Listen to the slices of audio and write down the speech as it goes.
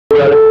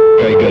brother.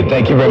 Very good.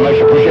 Thank you very much.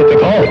 Appreciate the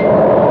call.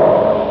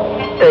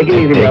 Take it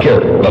easy, Take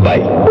care. Bye-bye.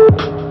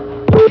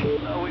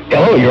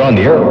 Hello, you're on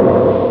the air.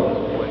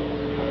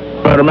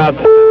 Motor Mouth,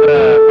 my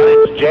name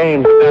is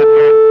James. I'm down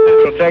here in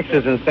Central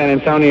Texas in San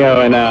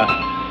Antonio, and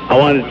I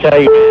wanted to tell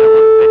you, man, I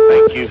want to say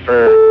thank you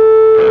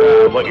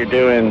for what you're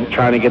doing,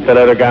 trying to get that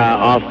other guy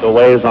off the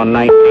waves on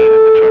 19 at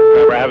the truck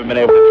driver. I haven't been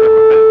able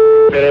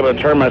to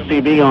turn my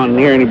CB on and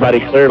hear anybody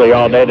clearly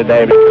all day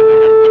today because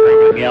they're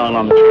screaming and yelling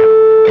on the channel.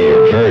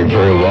 You're very,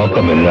 very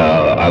welcome, and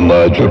I'm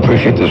to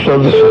appreciate the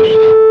services.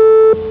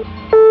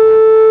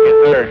 Yes,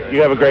 sir.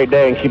 You have a great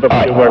day and keep up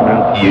the good work,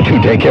 man. You too.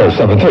 Take care.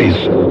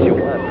 7-3s.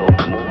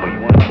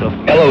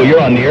 Hello,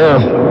 you're on the air.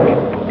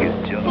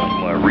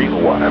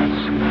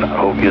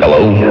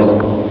 Hello.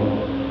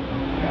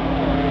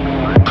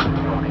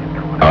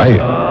 All right.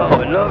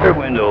 Another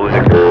window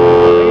there.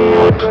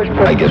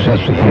 I guess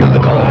that's the end of the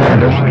call.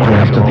 And there's one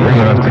after the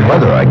other after the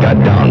other. I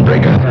got down,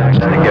 breaker.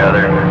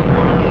 Together.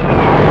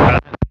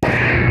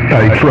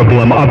 Hey, Triple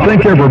M, I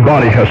think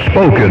everybody has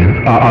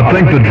spoken. I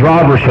think the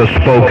drivers have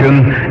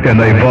spoken, and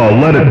they've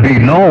let it be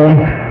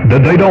known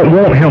that they don't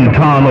want him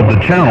tying up the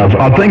channels.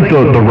 I think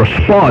the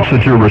response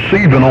that you're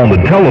receiving on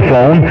the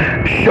telephone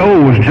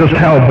shows just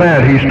how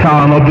bad he's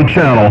tying up the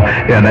channel,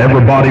 and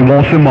everybody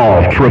wants him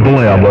off. Triple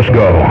M, let's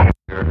go.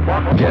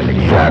 Yes,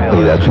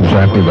 exactly. That's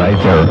exactly right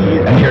there.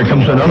 And here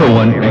comes another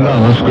one. Hang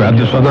on, let's grab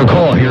this other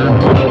call here.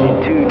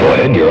 Go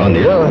ahead, you're on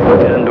the air.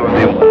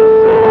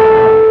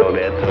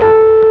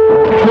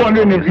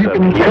 Wondering if you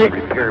can tell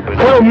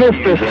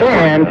Mr.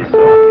 Sand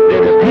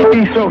that if he'd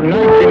be so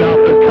nice enough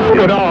to top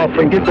it off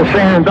and get the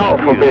sand off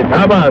a bit.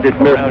 How about it,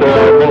 Mr.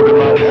 Motor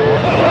Mouth?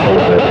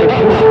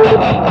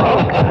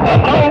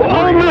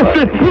 Oh,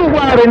 Mr. Too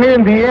White in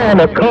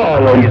Indiana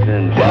calling.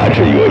 Well, I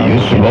tell you what, you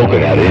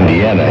smoking out of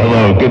Indiana.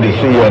 Hello, good to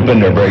see you up in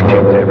there, Break.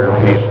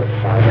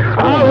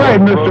 All right,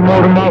 Mr.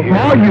 Motor Mouth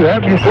Maul, you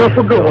have yourself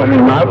a good one,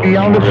 and I'll be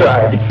on the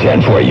side.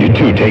 10-4, you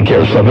too. Take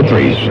care.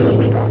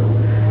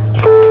 7-3s.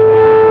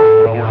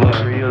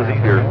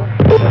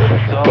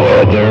 Go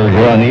ahead there,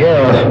 you're on the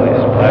air.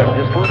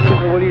 Just listen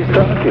to what he's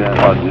talking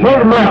about.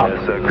 Motor Mouth.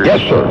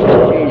 Yes, sir.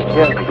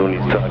 When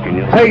he's talking.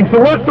 Hey, so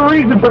what's the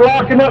reason for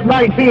locking up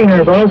 19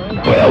 here, bud?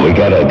 Well, we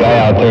got a guy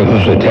out there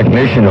who's a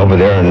technician over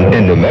there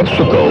in New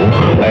Mexico,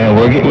 and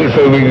we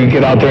figured we could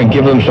get out there and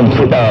give him some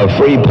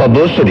free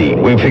publicity.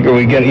 We figure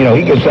we get,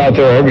 he gets out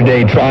there every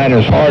day trying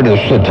his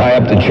hardest to tie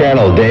up the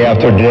channel day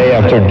after day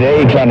after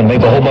day, trying to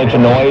make a whole bunch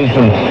of noise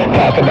and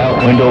talk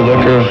about window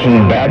lickers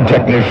and bad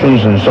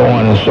technicians and so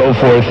on and so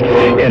forth.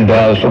 And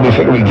so we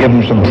figured we'd give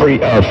him some free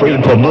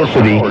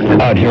publicity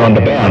out here on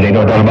the band. Ain't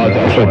no doubt about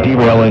that. So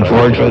D-RaiL in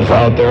Georgia's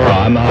out there.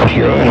 I'm out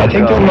here. And I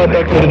think they're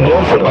MudDuck in the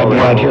desert might be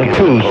out here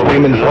too,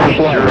 screaming first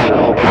line.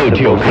 Hello,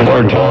 Tio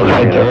Cortol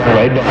right there,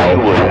 right now.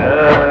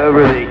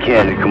 Whatever they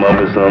can to come up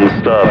with some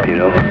stuff,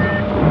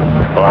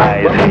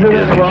 Lies,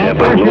 discontent,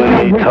 but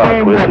when they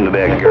talk, listen to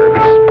that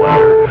garbage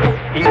splatter.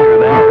 Either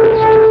that or it's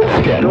just...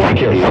 Again, take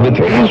care.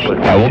 7-3s.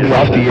 I will be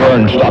off the air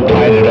and stop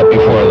tying it up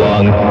before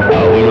long.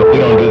 We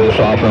don't do this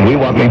often. We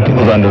want people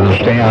to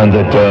understand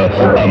that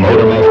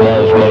Motor Mouth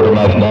Maul is Motor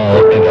Mouth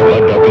Maul, and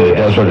MudDuck in the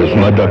desert is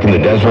MudDuck in the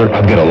desert.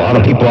 I've got a lot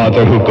of people out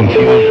there who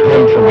confuse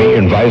him for me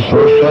and vice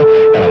versa,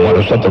 and I want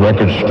to set the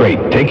record straight.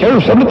 Take care.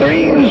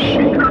 7-3s.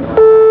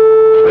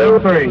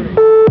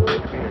 7-3.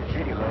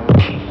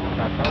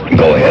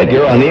 Go ahead,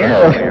 you're on the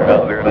air.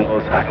 Out there on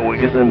those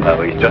highways and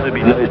highways, trying to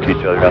be nice to each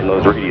other on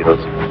those radios.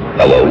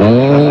 Hello,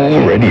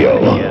 radio.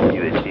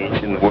 You the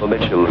change in the world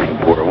that you're looking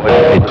for.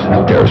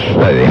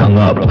 They hung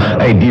up.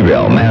 Hey,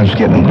 D-RaiL, man, it's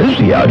getting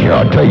busy out here.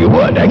 I'll tell you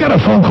what. I got a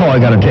phone call I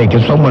got to take.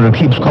 It's someone who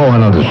keeps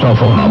calling on the cell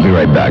phone. I'll be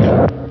right back.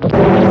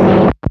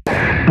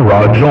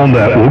 Roger on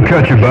that. We'll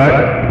catch you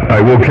back.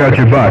 Hey, we'll catch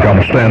you back.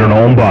 I'm standing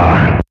on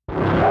by.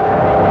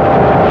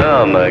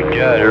 Oh my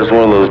God, there's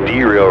one of those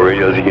D-RaiL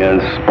radios again,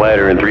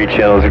 splattering 3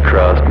 channels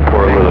across.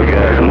 Poor little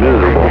guy's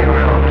miserable.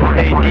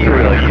 Hey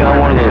D-RaiL, you got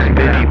one of those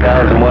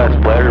 50,000 watt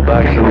splatter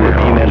boxes with a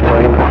beam and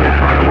flame?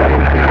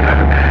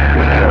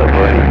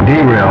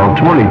 D-RaiL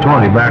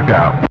 2020 back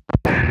out.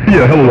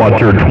 Yeah, hello out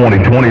there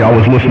 2020. I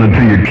was listening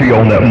to your key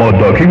on that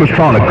MudDuck. He was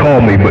trying to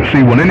call me, but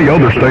see, when any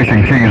other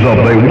station keys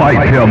up, they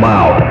wipe him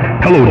out.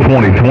 Hello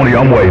 2020,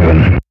 I'm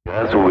waving.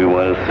 That's what we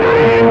want to say.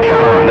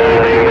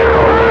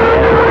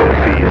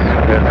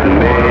 That's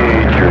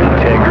major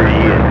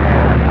integrity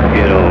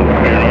and,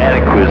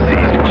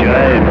 inadequacies.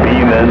 Giant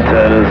beam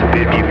antennas,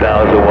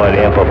 50,000 watt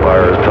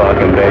amplifiers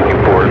talking back and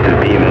forth to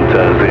beam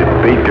antennas. They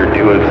think they're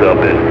doing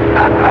something.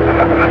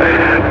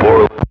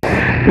 Poor.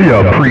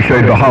 Yeah,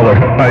 appreciate the holler.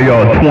 Hey,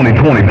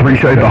 2020,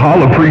 appreciate the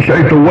holler,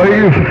 appreciate the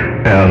wave,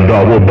 and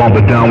we'll bump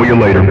it down with you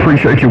later.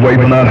 Appreciate you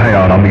waving that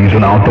hand. I'm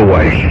easing out the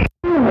way.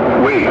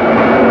 Wait,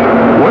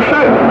 what's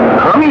that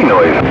humming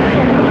noise?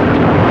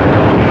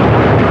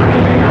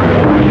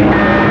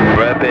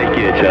 Right back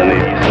at you on the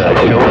east side.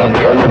 Show up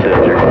on the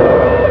desert.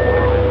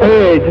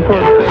 Hey, just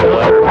want to say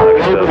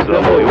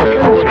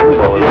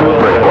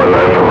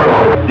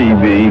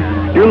CB,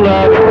 you're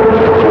live.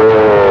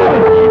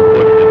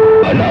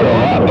 Not a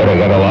lot, but I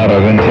got a lot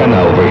of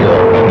antenna over here.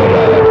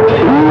 But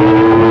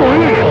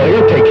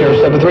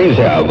always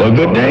have a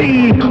good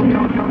day.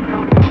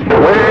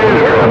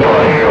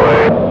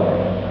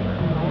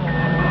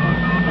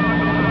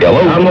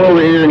 Hello? I'm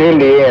over here in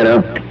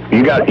Indiana.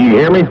 You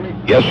hear me?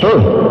 Yes, sir.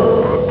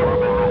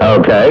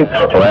 Okay.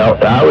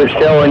 Well, I was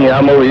telling you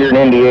I'm over here in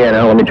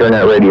Indiana. Let me turn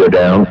that radio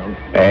down.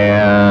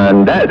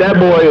 And that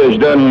boy has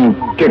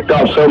done kicked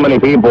off so many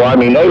people. I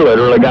mean, they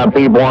literally got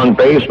people on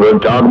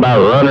Facebook talking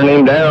about running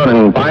him down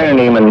and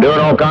finding him and doing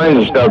all kinds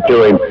of stuff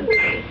to him.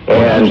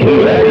 And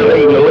he's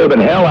aggravating the living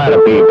hell out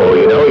of people.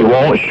 You know, he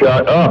won't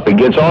shut up. He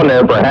gets on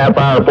there for a half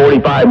hour,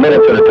 45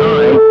 minutes at a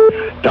time.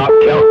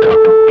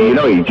 You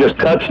know, he just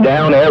cuts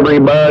down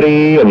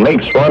everybody and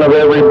makes fun of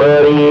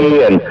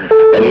everybody, and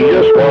he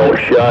just won't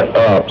shut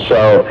up.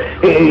 So,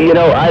 you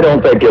know, I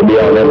don't think he'll be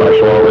on there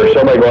much longer.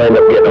 Somebody will end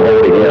up getting a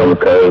hold of him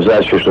because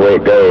that's just the way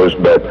it goes.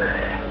 But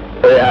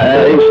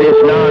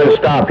it's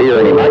non-stop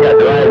hearing him. I got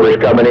drivers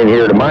coming in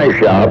here to my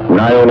shop, and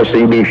I own a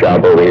CB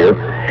shop over here,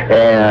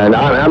 and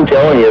I'm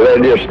telling you,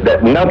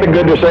 that nothing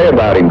good to say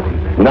about him.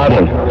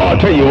 Nothing. I'll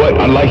tell you what,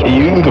 I'd like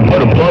you can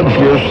put a plug for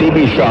your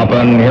CB shop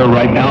on here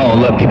right now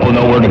and let people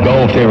know where to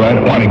go if they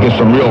want to get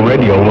some real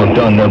radio work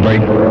done there,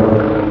 Brady.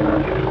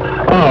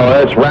 Oh,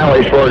 that's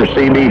Rally's for the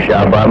CB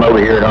shop. I'm over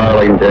here in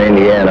Arlington,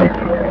 Indiana.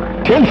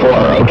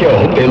 10-4. Okay,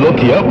 I hope they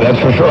look you up, that's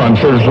for sure. I'm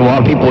sure there's a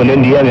lot of people in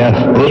Indiana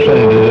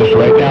listening to this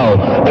right now,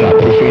 and I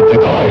appreciate the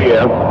call.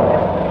 Yeah.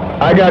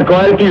 I got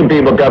quite a few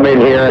people come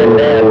in here,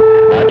 and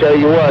I tell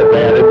you what,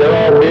 man, they're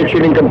all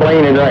bitching and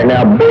complaining right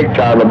now big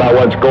time about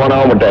what's going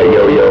on with that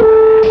yo-yo.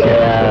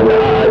 And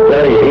I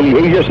tell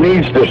you, he just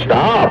needs to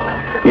stop.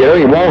 You know,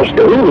 he wants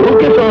to. Who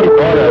gets on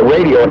a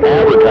radio and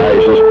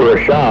advertises for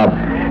a shop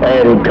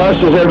and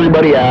cusses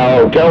everybody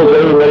out, tells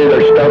everybody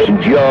their stuff's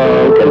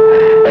junk,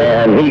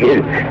 and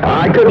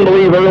I couldn't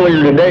believe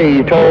earlier today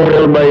he told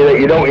everybody that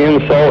you don't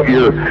insult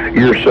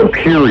your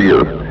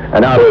superior.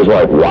 And I was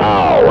like,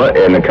 wow,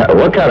 and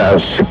what kind of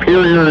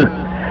superior,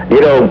 you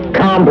know,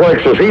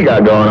 complex has he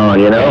got going on,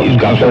 you know? He's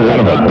got some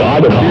kind of a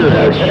god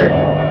complex.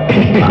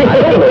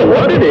 I don't know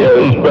what it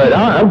is, but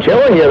I'm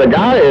telling you, the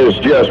guy is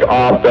just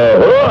off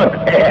the hook.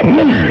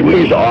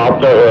 He's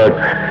off the hook.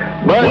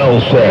 But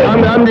well said.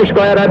 I'm just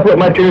glad I put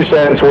my 2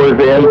 cents worth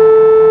in.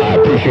 I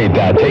appreciate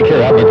that. Take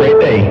care. Have a great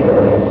day.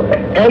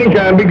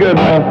 Anytime. Be good,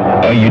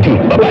 man. You too.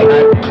 Bye-bye.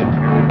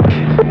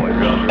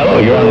 Hello,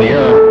 you're on the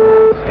air.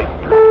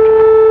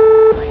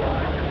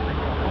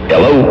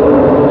 Hello?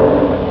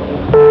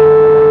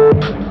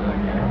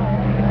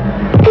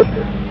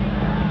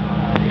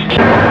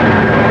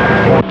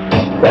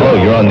 Hello,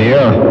 you're on the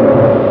air.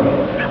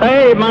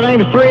 Hey, my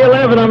name's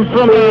 311. I'm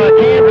from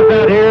Kansas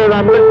out here, and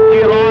I'm listening to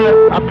you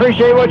live. I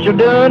appreciate what you're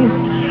doing.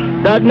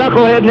 That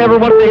knucklehead never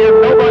wants to hear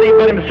nobody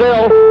but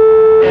himself,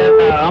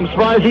 and I'm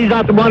surprised he's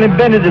not the one who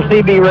invented the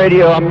CB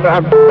radio. I'm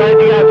glad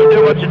you guys are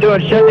doing what you're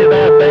doing, shutting his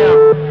ass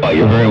down. Oh,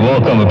 you're very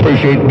welcome.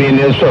 Appreciate being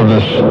in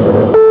service.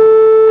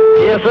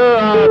 Yes, sir.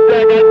 I'm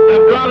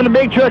driving the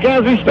big truck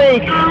as we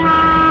speak.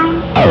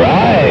 All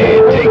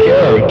right. Take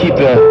care.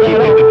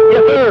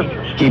 Yes, sir.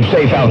 Keep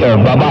safe out there.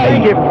 Bye-bye.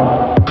 Thank you.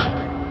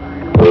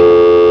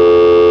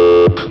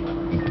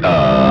 All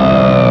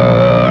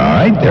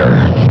right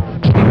there.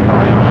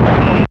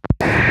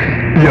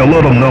 Yeah,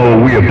 let them know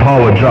we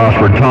apologize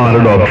for tying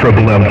it up,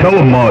 Triple M. Tell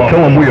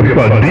them we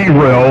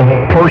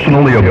D-RaiL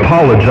personally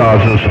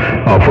apologizes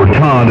for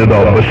tying it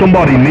up. But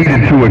somebody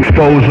needed to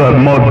expose that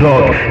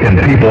MudDuck, and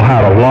people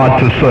had a lot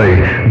to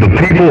say. The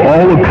people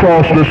all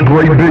across this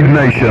great big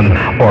nation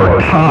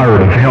are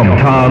tired of him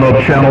tying up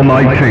Channel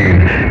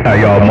 19.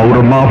 Hey,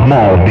 Motor Mouth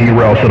Maul,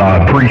 D-RaiL said, I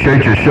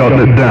appreciate you shutting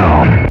it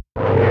down.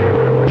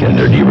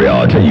 Gender D-RaiL,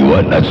 I'll tell you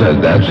what, that's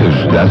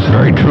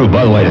very true.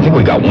 By the way, I think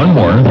we got one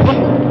more.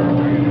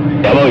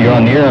 Hello, you're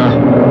on the air.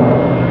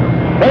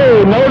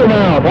 Hey, Motor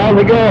Mouth, how's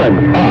it going?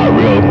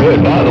 Real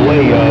good. By the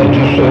way,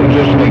 just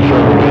to make sure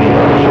everybody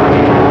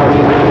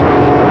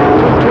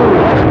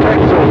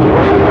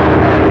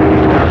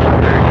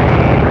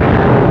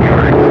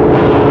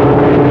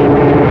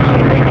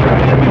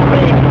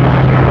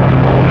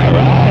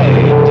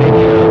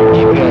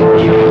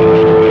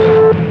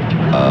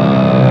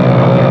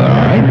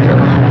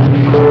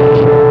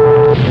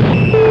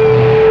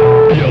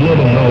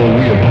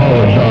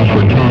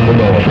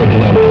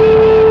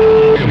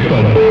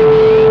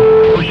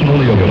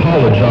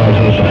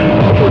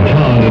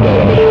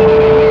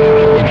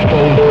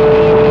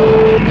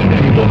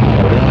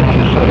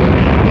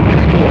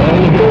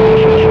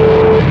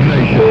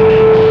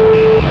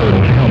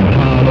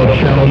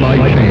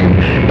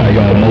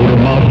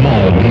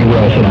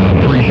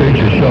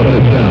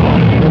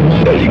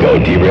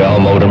D-RaiL,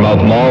 Motor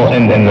Mouth Maul,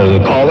 and the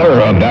caller,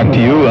 back to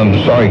you. I'm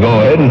sorry, go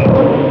ahead.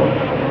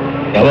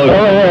 Hello. Oh,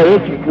 yeah,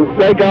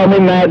 they call me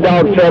Mad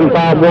Dog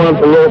 751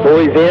 from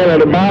Louisiana,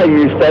 the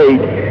Bayou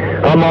State.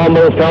 I'm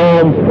almost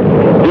home,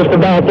 just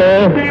about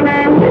there.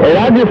 And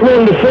I just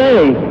wanted to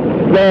say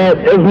that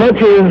as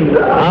much as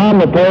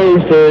I'm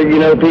opposed to, you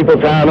know,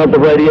 people tying up the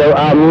radio,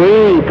 I'm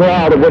really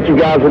proud of what you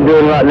guys are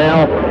doing right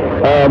now.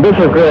 This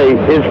is great.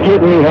 It's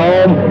getting me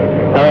home.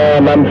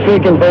 I'm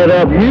sick and fed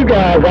up. You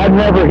guys, I'd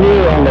never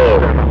hear on there.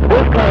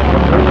 This car,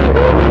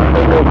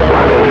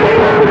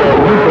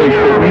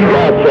 you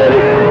guys said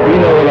it. You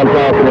know what I'm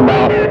talking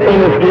about. And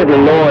it's getting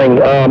annoying.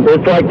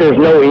 It's like there's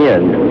no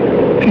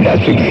end.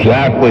 That's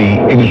exactly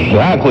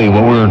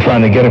what we were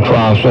trying to get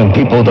across and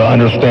people to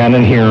understand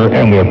and hear,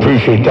 and we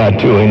appreciate that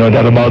too. Ain't no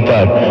doubt about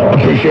that.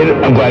 Appreciate it.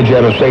 I'm glad you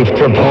had a safe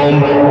trip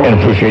home and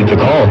appreciate the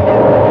call.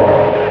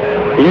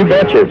 You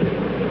betcha.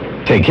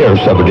 Take care,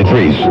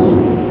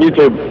 73s. You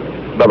too.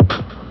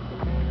 Bye-bye.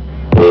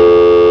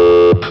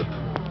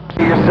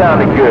 You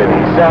sounded good.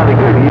 You sounded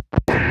good.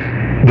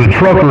 The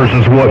truckers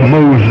is what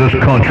moves this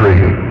country.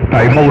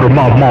 Hey, Motor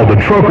Mouth Maul, the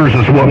truckers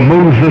is what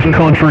moves this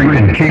country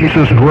and keeps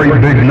this great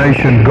big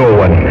nation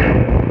going.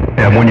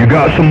 And when you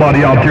got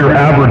somebody out there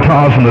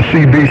advertising the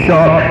CB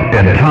shop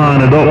and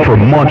tying it up for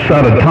months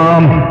at a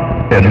time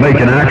and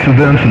making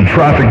accidents and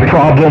traffic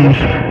problems,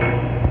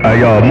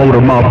 hey,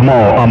 Motor Mouth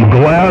Maul, I'm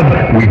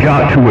glad we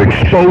got to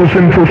expose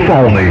him for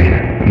phony.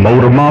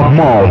 Motor Mouth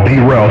Maul,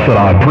 D-RaiL said,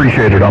 I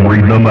appreciate it. I'm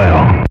reading them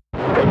out.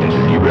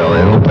 D-RaiL,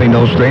 I don't play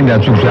no string.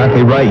 That's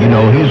exactly right. You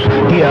know,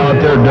 he out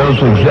there does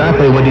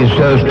exactly what he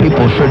says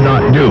people should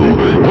not do.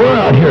 We're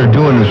out here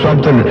doing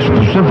something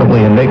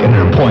specifically and making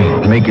a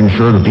point, making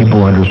sure that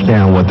people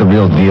understand what the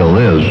real deal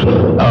is.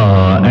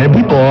 And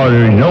people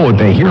already know what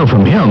they hear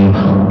from him,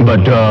 but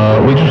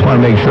we just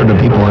want to make sure that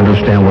people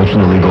understand what's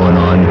really going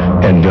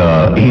on.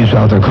 And he's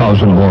out there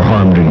causing more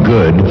harm than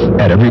good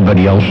at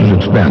everybody else's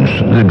expense.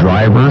 The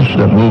drivers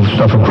that move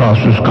stuff across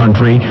this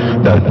country,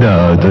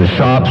 the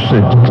shops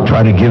that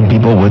try to give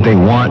people what they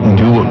want and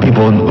do what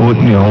people, what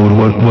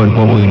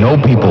we know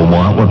people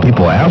want, what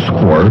people ask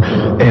for,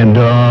 and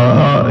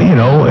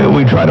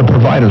we try to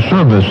provide a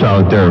service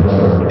out there.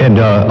 And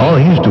all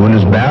he's doing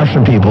is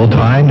bashing people,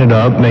 tying it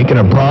up, making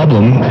a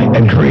problem,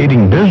 and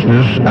creating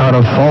business out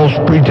of false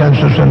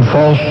pretenses and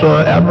false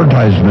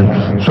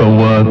advertisement. So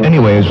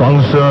anyway, as long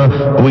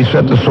as we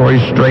set the story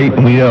straight,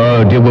 and we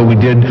did what we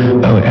did,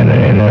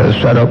 and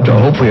set up to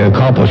hopefully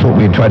accomplish what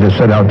we tried to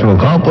set out to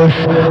accomplish,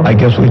 I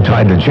guess we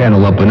tied the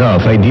channel up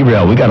enough. Hey,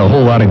 D-RaiL, we got a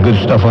whole lot of good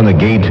stuff on the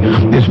gate.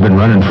 It's been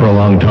running for a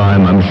long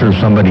time. I'm sure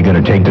somebody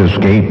going to take this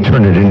gate,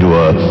 turn it into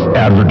a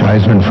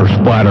advertisement for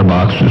splatter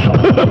boxes.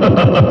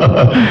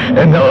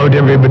 And hello to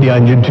everybody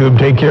on YouTube.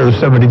 Take care of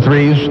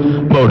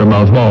 73s. Motor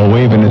Mouth Maul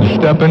waving and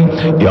stepping.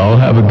 Y'all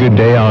have a good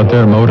day out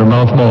there. Motor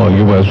Mouth Maul,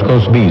 your West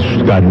Coast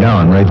Beast. Got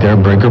down right there.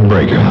 Breaker.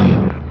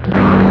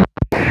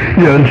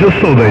 Yeah, and just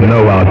so they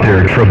know out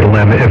there at Triple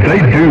M, if they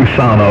do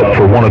sign up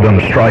for one of them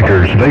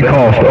strikers, they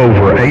cost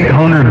over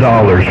 $800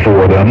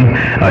 for them.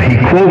 He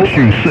quotes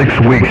you 6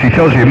 weeks. He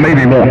tells you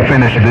maybe won't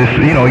finish this.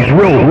 You know, he's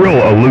real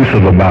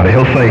elusive about it.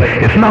 He'll say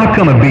it's not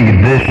going to be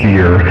this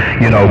year,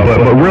 but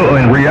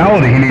in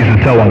reality, he needs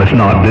to tell them it's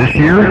not this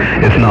year,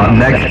 it's not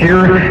next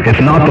year, it's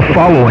not the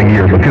following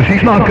year, because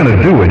he's not going to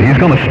do it. He's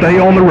going to stay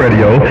on the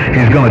radio.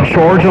 He's going to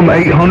charge them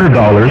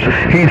 $800.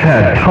 He's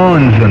had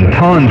tons and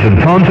tons and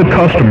tons of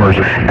customers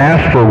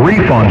ask for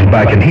refunds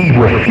back, and he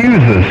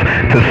refuses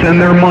to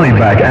send their money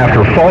back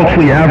after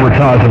falsely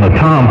advertising a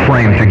time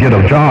frame to get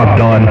a job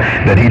done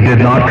that he did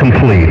not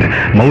complete.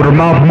 Motor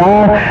Mouth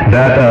Maul,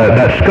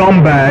 that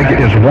scumbag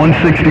is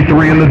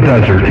 163 in the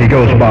desert. He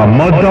goes by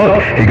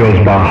MudDuck, he goes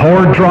by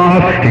Hard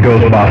Drive, he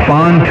goes by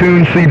Fine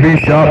Tune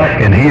CB Shop,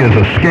 and he is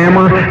a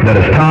scammer that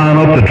is tying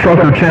up the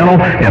trucker channel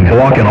and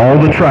blocking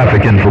all the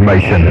traffic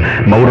information.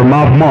 Motor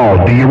Mouth Maul,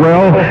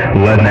 D-RaiL,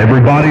 letting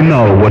everybody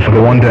know what's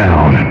going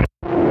down.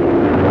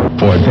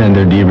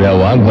 Tender D-RaiL.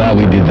 Well, I'm glad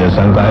we did this.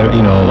 I'm glad,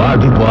 a lot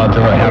of people out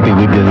there are happy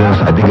we did this.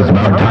 I think it's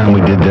about time we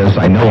did this.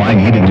 I know I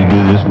needed to do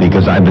this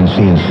because I've been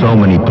seeing so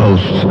many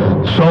posts,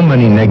 so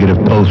many negative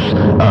posts,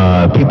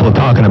 people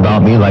talking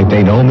about me like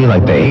they know me,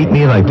 like they hate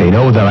me, like they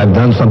know that I've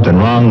done something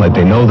wrong, like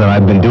they know that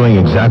I've been doing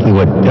exactly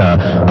what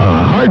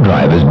Hard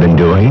Drive has been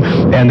doing.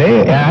 And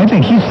I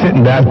think he's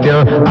sitting back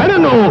there. I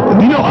don't know,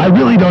 I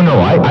really don't know.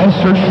 I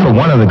searched for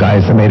one of the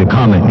guys that made a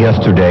comment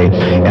yesterday,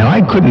 and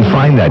I couldn't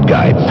find that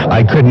guy.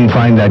 I couldn't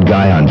find that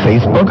guy on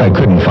Facebook. I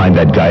couldn't find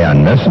that guy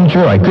on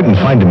Messenger. I couldn't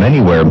find him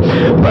anywhere.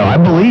 But I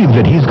believe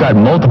that he's got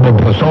multiple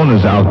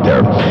personas out there.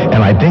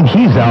 And I think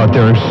he's out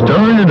there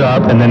stirring it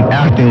up and then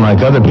acting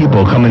like other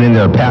people, coming in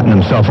there patting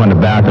himself on the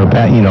back or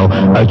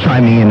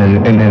chiming in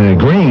and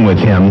agreeing with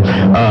him.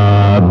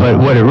 But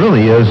what it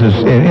really is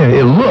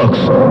it looks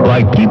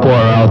like people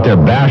are out there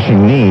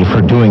bashing me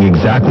for doing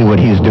exactly what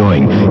he's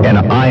doing. And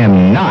I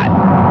am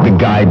not the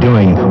guy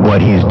doing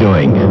what he's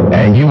doing.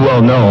 And you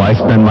well know I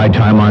spend my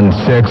time on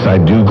 6. I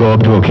do go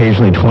up to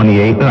occasionally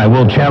 28, and I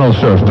will channel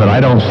surf, but I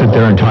don't sit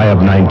there and tie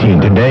up 19.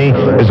 Today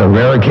is a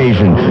rare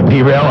occasion.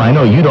 D-RaiL, I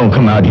know you don't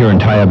come out here and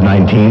tie up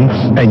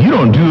 19, and you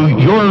don't do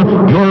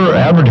your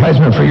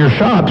advertisement for your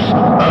shops,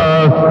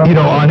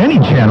 on any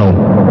channel,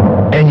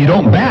 and you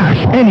don't bash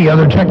any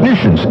other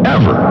technicians,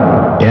 ever.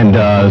 And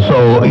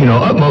so,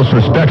 utmost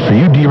respect for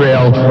you,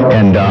 D-RaiL,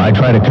 and I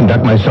try to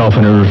conduct myself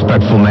in a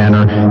respectful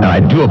manner, and I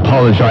do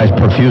apologize apologize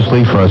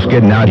profusely for us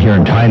getting out here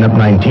and tying up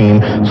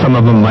 19. Some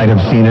of them might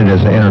have seen it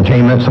as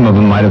entertainment. Some of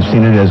them might have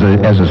seen it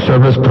as a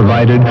service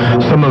provided.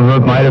 Some of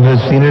them might have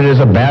seen it as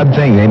a bad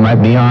thing. They might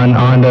be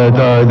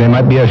they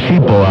might be a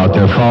sheeple out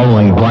there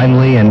following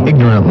blindly and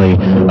ignorantly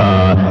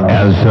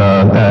as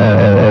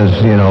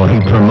you know, he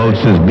promotes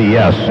his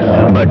BS.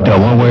 But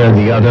one way or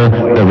the other,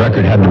 the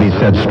record had to be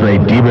set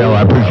straight. D-RaiL,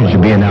 I appreciate you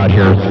being out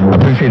here. I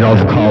appreciate all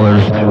the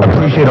callers. I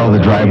appreciate all the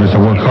drivers that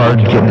work hard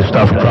getting the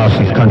stuff across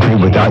this country.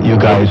 Without you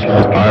guys,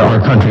 our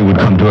country would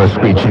come to a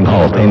screeching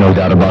halt. Ain't no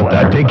doubt about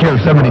that. Take care,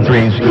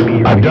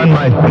 73s. I've done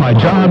my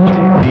job.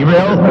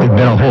 D-RaiL, it's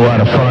been a whole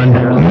lot of fun.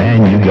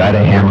 Man, you got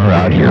a hammer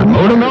out here.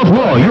 Motor Mouth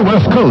Maul, your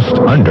West Coast.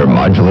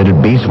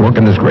 Under-modulated beast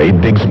working this great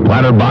big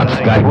splatter box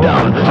guy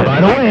down.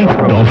 By the way,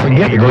 don't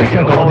forget, you're going to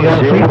check all the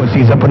other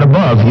frequencies up and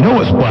above. You know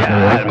what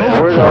splatter is.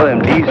 Man, where's all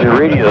them decent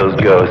radios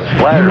go?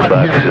 Splatter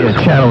boxes.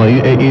 Channel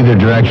either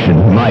direction.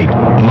 Might.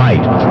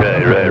 Right.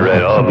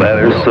 Oh, man,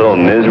 they're so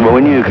miserable.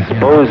 When you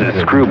expose the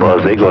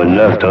screwballs, they go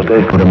nuts, don't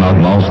they? Put them out,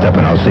 Maul,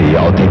 stepping. I'll see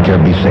y'all. Take care.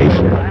 Be safe.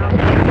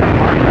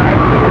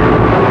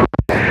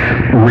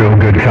 Real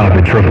good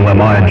copy, Triple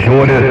M. I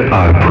enjoyed it.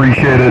 I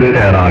appreciate it,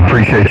 and I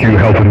appreciate you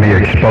helping me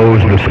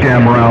expose the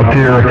scammer out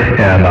there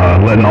and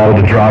letting all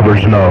the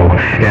drivers know.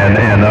 And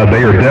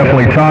they are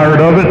definitely tired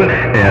of it,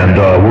 and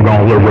we're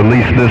going to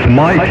release this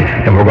mic,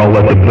 and we're going to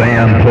let the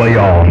band play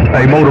on.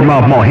 Hey, Motor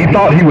Mouth Maul, he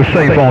thought he was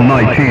safe on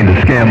 19 to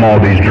scam all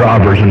these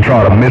drivers and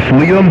try to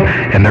mislead them,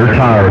 and they're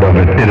tired of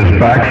it. It is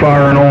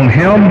backfiring on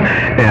him,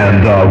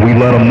 and we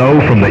let them know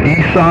from the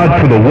east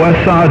side to the west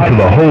side to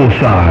the whole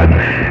side.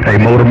 Hey,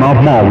 Motor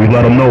Mouth Maul, we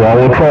let them know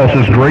all across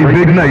this great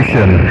big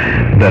nation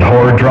that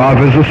Hard Drive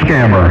is a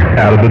scammer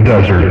out of the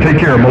desert. Take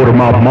care, Motor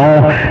Mouth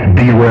Maul.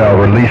 D-RaiL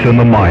releasing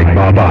the mic.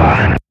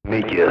 Bye-bye.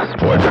 Make you a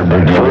Sports for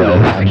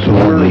D-RaiL,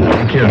 absolutely.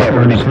 Take care,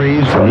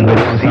 73s.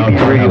 Everybody else out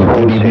there, have a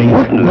good evening.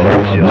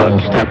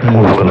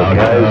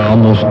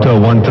 Almost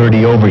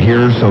 1:30 over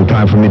here, so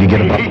time for me to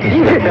get about this.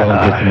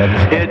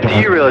 Yeah,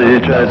 D-RaiL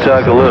just tried to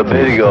talk a little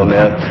bit ago,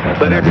 man.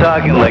 But they're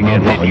talking like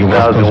at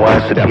 50,000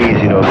 watts a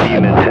piece, you know,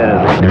 beam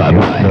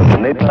antennas.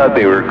 And they thought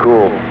they were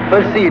cool.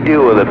 Let's see you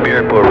do with a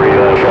beer port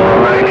radio. All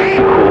right,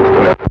 cool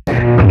stuff.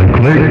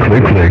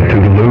 Click,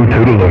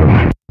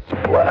 toodaloo.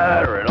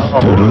 Splatter and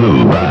all.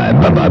 Toodaloo, bye.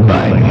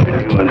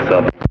 Doing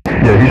something.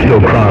 Yeah, he's still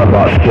crying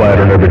about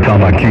splattering every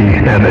time I key,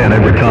 and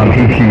every time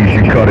he keys,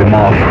 you cut him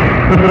off.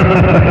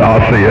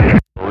 I'll see it.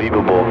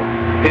 Unbelievable.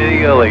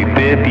 He got like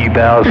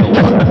 50,000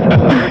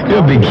 watts.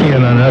 He'll be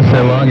keying on us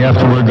that long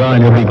after we're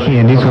gone. He'll be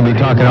keying. He's going to be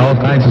talking all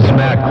kinds of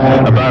smack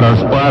about our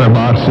splatter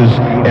boxes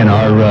and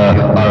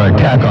our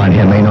attack on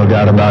him. Ain't no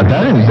doubt about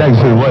that. And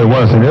exactly what it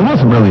wasn't. It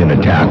wasn't really an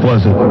attack,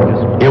 was it?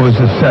 It was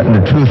just setting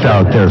the truth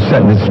out there,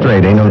 setting it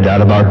straight. Ain't no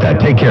doubt about that.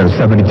 Take care,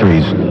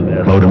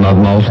 73s. Motor Mouth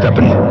Maul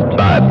stepping.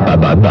 Bye.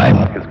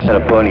 It's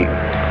kind of funny.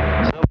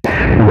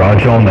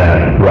 Roger on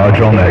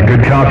that.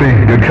 Good copy,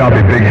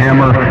 Big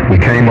Hammer. We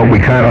came up, we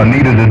kind of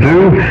needed to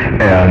do,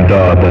 and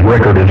the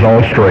record is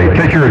all straight.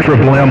 Take care of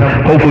Triple M.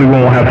 Hopefully we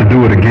won't have to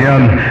do it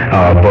again,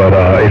 but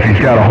if he's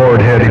got a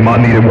hard head, he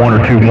might need it one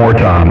or two more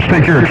times.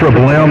 Take care of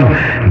Triple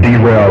M.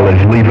 D-RaiL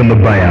is leaving the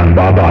band.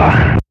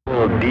 Bye-bye.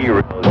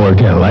 D-RaiL. Or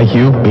again, like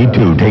you, me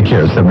too. Take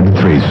care,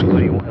 73s.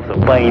 Nobody wants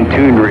a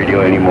fine-tuned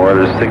radio anymore.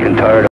 They're sick and tired of